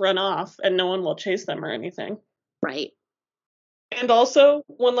them to just run off and no one will chase them or anything. Right. And also,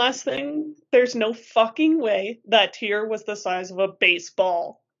 one last thing, there's no fucking way that tear was the size of a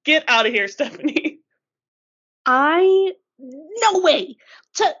baseball. Get out of here, Stephanie. No way!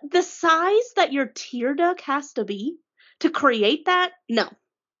 To the size that your tear duct has to be to create that? No.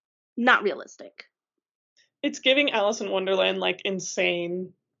 Not realistic. It's giving Alice in Wonderland like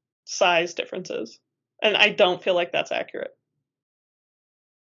insane size differences. And I don't feel like that's accurate.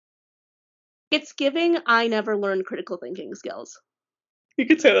 It's giving I never learned critical thinking skills. You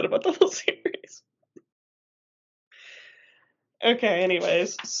could say that about the whole series. Okay,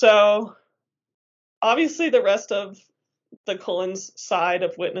 anyways. So obviously the rest of the Cullens side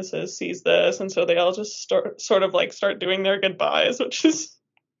of witnesses sees this, and so they all just start doing their goodbyes, which is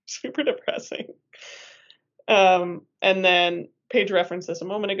super depressing. And then Paige referenced this a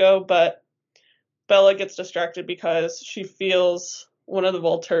moment ago, but Bella gets distracted because she feels one of the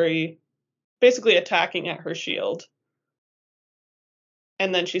Volturi basically attacking at her shield.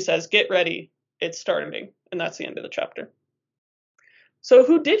 And then she says, "Get ready, it's starting." And that's the end of the chapter. So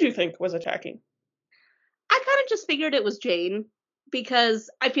who did you think was attacking? I kind of just figured it was Jane because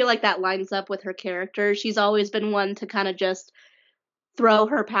I feel like that lines up with her character. She's always been one to kind of just throw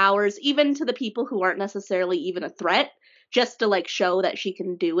her powers, even to the people who aren't necessarily even a threat, just to like show that she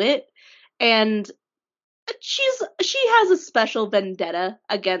can do it. And she has a special vendetta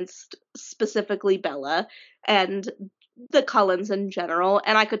against specifically Bella and the Cullens in general,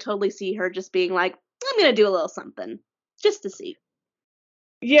 and I could totally see her just being like, I'm gonna do a little something just to see.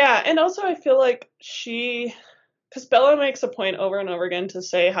 Yeah, and also I feel like because Bella makes a point over and over again to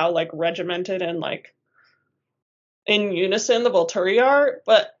say how like regimented and like in unison the Volturi are,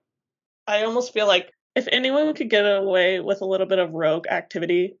 but I almost feel like if anyone could get away with a little bit of rogue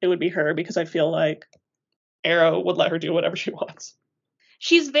activity, it would be her, because I feel like Arrow would let her do whatever she wants.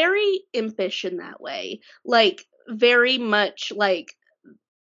 She's very impish in that way, like very much like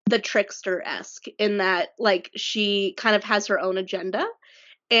the trickster-esque in that like she kind of has her own agenda,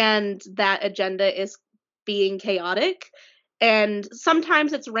 and that agenda is being chaotic, and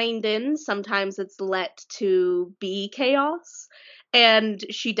sometimes it's reined in, sometimes it's let to be chaos, and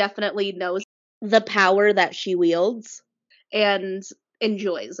she definitely knows the power that she wields and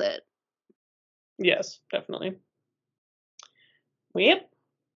enjoys it. Yes, definitely. Yep.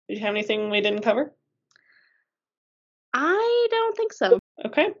 Did you have anything we didn't cover? I don't think so.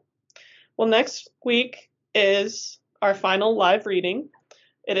 Okay. Well, next week is our final live reading.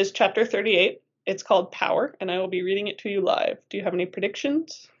 It is chapter 38. It's called Power, and I will be reading it to you live. Do you have any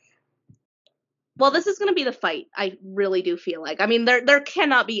predictions? Well, this is going to be the fight. I really do feel like. I mean, there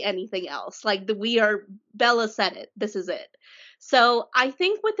cannot be anything else. Like Bella said it. This is it. So I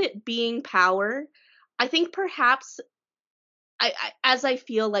think with it being Power, I think perhaps as I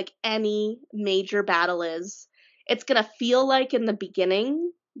feel like any major battle is, it's going to feel like in the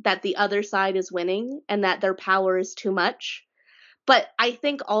beginning that the other side is winning and that their power is too much. But I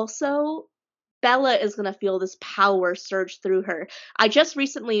think also Bella is going to feel this power surge through her. I just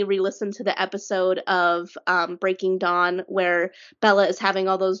recently re-listened to the episode of Breaking Dawn where Bella is having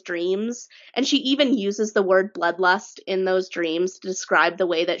all those dreams, and she even uses the word bloodlust in those dreams to describe the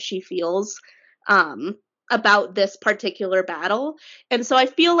way that she feels about this particular battle. And so I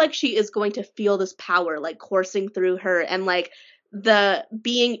feel like she is going to feel this power like coursing through her, and like the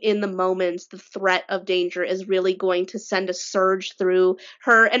being in the moment, the threat of danger is really going to send a surge through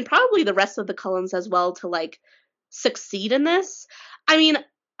her and probably the rest of the Cullens as well to like succeed in this. I mean,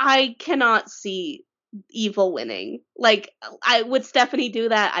 I cannot see evil winning. Like, I would Stephanie do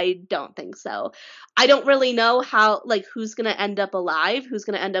that? I don't think so. I don't really know how, like, who's gonna end up alive, who's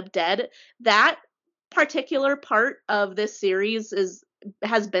gonna end up dead. That particular part of this series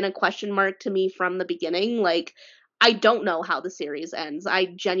has been a question mark to me from the beginning. Like, I don't know how the series ends. I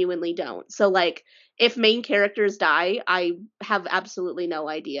genuinely don't. So like if main characters die, I have absolutely no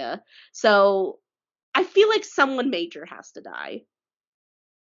idea. So I feel like someone major has to die.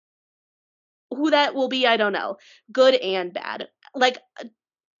 Who that will be, I don't know. Good and bad. Like,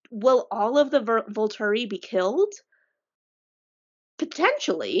 will all of the Volturi be killed?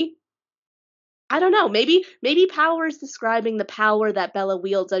 Potentially. I don't know. Maybe Power is describing the power that Bella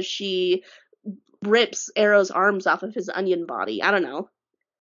wields as she rips Arrow's arms off of his onion body. I don't know.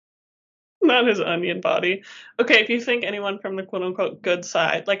 Not his onion body. Okay, if you think anyone from the quote unquote good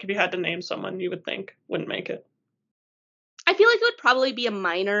side, like if you had to name someone you would think wouldn't make it. I feel like it would probably be a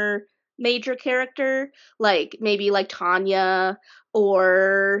minor major character, like maybe like Tanya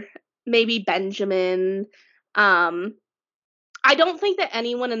or maybe Benjamin. Um, I don't think that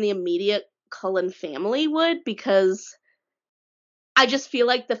anyone in the immediate Cullen family would, because I just feel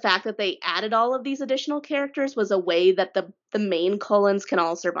like the fact that they added all of these additional characters was a way that the main Cullens can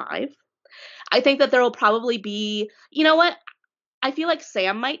all survive. I think that there will probably be, you know what? I feel like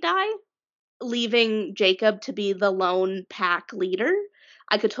Sam might die, leaving Jacob to be the lone pack leader.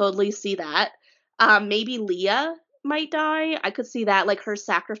 I could totally see that. Maybe Leah might die. I could see that, like her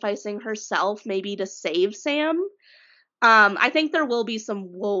sacrificing herself maybe to save Sam. I think there will be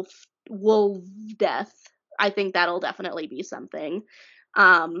some wolf death. I think that'll definitely be something.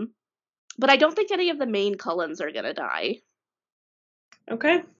 But I don't think any of the main Cullens are gonna die.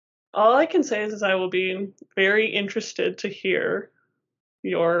 Okay. All I can say is I will be very interested to hear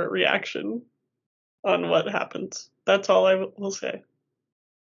your reaction on what happens. That's all I will say.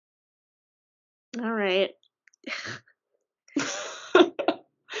 All right.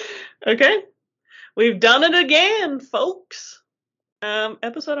 Okay. We've done it again, folks.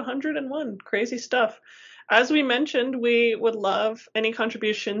 Episode 101. Crazy stuff. As we mentioned, we would love any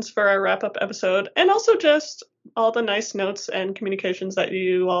contributions for our wrap-up episode, and also just all the nice notes and communications that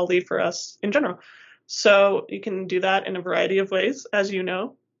you all leave for us in general. So you can do that in a variety of ways, as you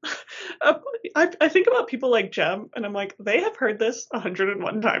know. I think about people like Jem, and I'm like, they have heard this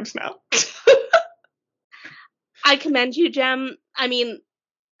 101 times now. I commend you, Jem. I mean,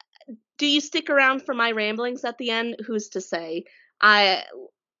 do you stick around for my ramblings at the end? Who's to say?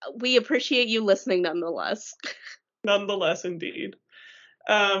 We appreciate you listening nonetheless. Nonetheless, indeed.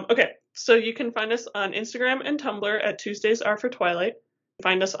 Okay, so you can find us on Instagram and Tumblr at Tuesdays Are for Twilight.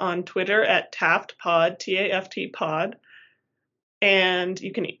 Find us on Twitter at TaftPod, TAFT-Pod. And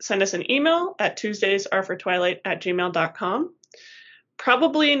you can send us an email at tuesdaysarefortwilight@gmail.com.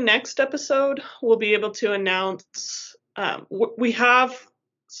 Probably next episode, we'll be able to announce, we have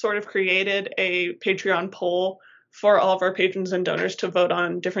sort of created a Patreon poll for all of our patrons and donors to vote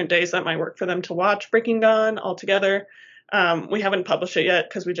on different days that might work for them to watch Breaking Dawn all together. We haven't published it yet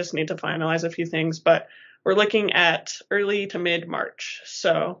because we just need to finalize a few things, but we're looking at early to mid-March.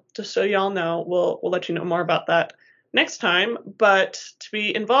 So just so y'all know, we'll let you know more about that next time. But to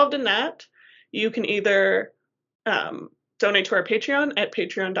be involved in that, you can either donate to our Patreon at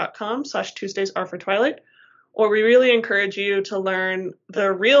patreon.com/TuesdaysAreForTwilight, or we really encourage you to learn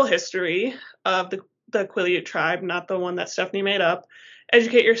the real history of the Quileute tribe, not the one that Stephanie made up.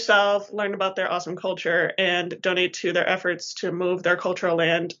 Educate yourself, learn about their awesome culture, and donate to their efforts to move their cultural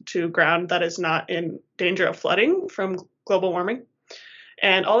land to ground that is not in danger of flooding from global warming.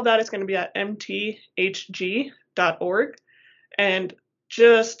 And all of that is going to be at mthg.org. And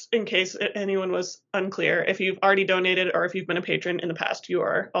just in case anyone was unclear, if you've already donated or if you've been a patron in the past, you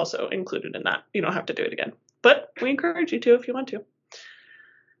are also included in that. You don't have to do it again. But we encourage you to if you want to.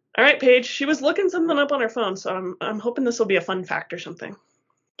 All right, Paige. She was looking something up on her phone, so I'm hoping this will be a fun fact or something.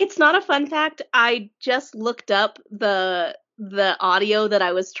 It's not a fun fact. I just looked up the audio that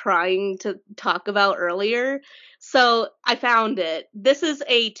I was trying to talk about earlier. So I found it. This is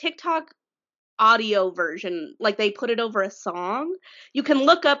a TikTok audio version. Like they put it over a song. You can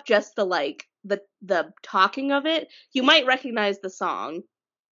look up just the talking of it. You might recognize the song.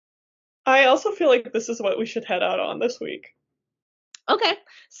 I also feel like this is what we should head out on this week. Okay,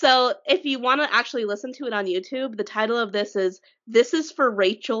 so if you want to actually listen to it on YouTube, the title of this is "This is for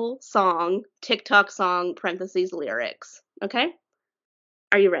Rachel song, TikTok song, parentheses lyrics." Okay?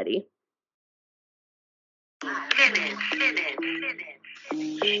 Are you ready?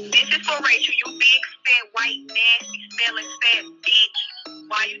 This is for Rachel, you big, fat, white, nasty, smelling fat bitch.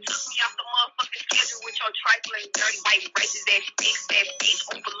 Why you took me off the motherfucking schedule with your trifling, dirty, white, racist ass, big, fat bitch,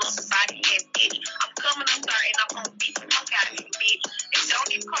 overlooked body ass bitch. I'm coming up there and I'm gonna beat the fuck out of you, bitch. And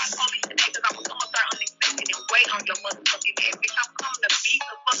don't even call police today because I'm gonna come up there unexpected and wait on your motherfucking ass, bitch. I'm coming to beat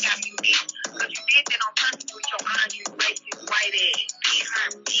the fuck out of you, bitch. Because you did that on purpose with your eyes, you racist, white ass. Beat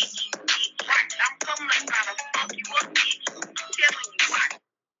her, bitch. I'm coming up there to fuck you up, bitch. I'm telling you why.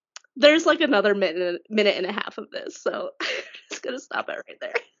 There's like another minute and a half of this, so I'm just gonna stop it right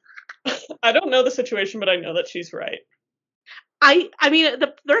there. I don't know the situation, but I know that she's right. I mean,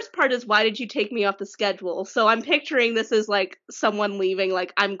 the first part is, why did you take me off the schedule? So I'm picturing this as like someone leaving,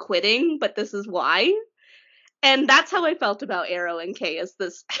 like I'm quitting, but this is why. And that's how I felt about Arrow and Chaos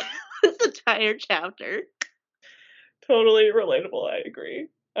this entire chapter. Totally relatable, I agree.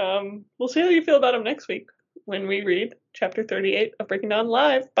 We'll see how you feel about him next week when we read chapter 38 of Breaking Dawn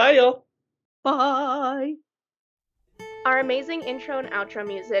Live. Bye, y'all. Bye. Our amazing intro and outro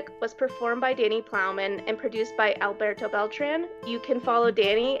music was performed by Danny Plowman and produced by Alberto Beltran. You can follow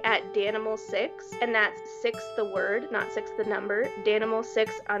Danny at Danimal6, and that's 6 the word, not 6 the number,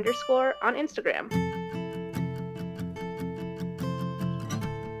 Danimal6_ on Instagram.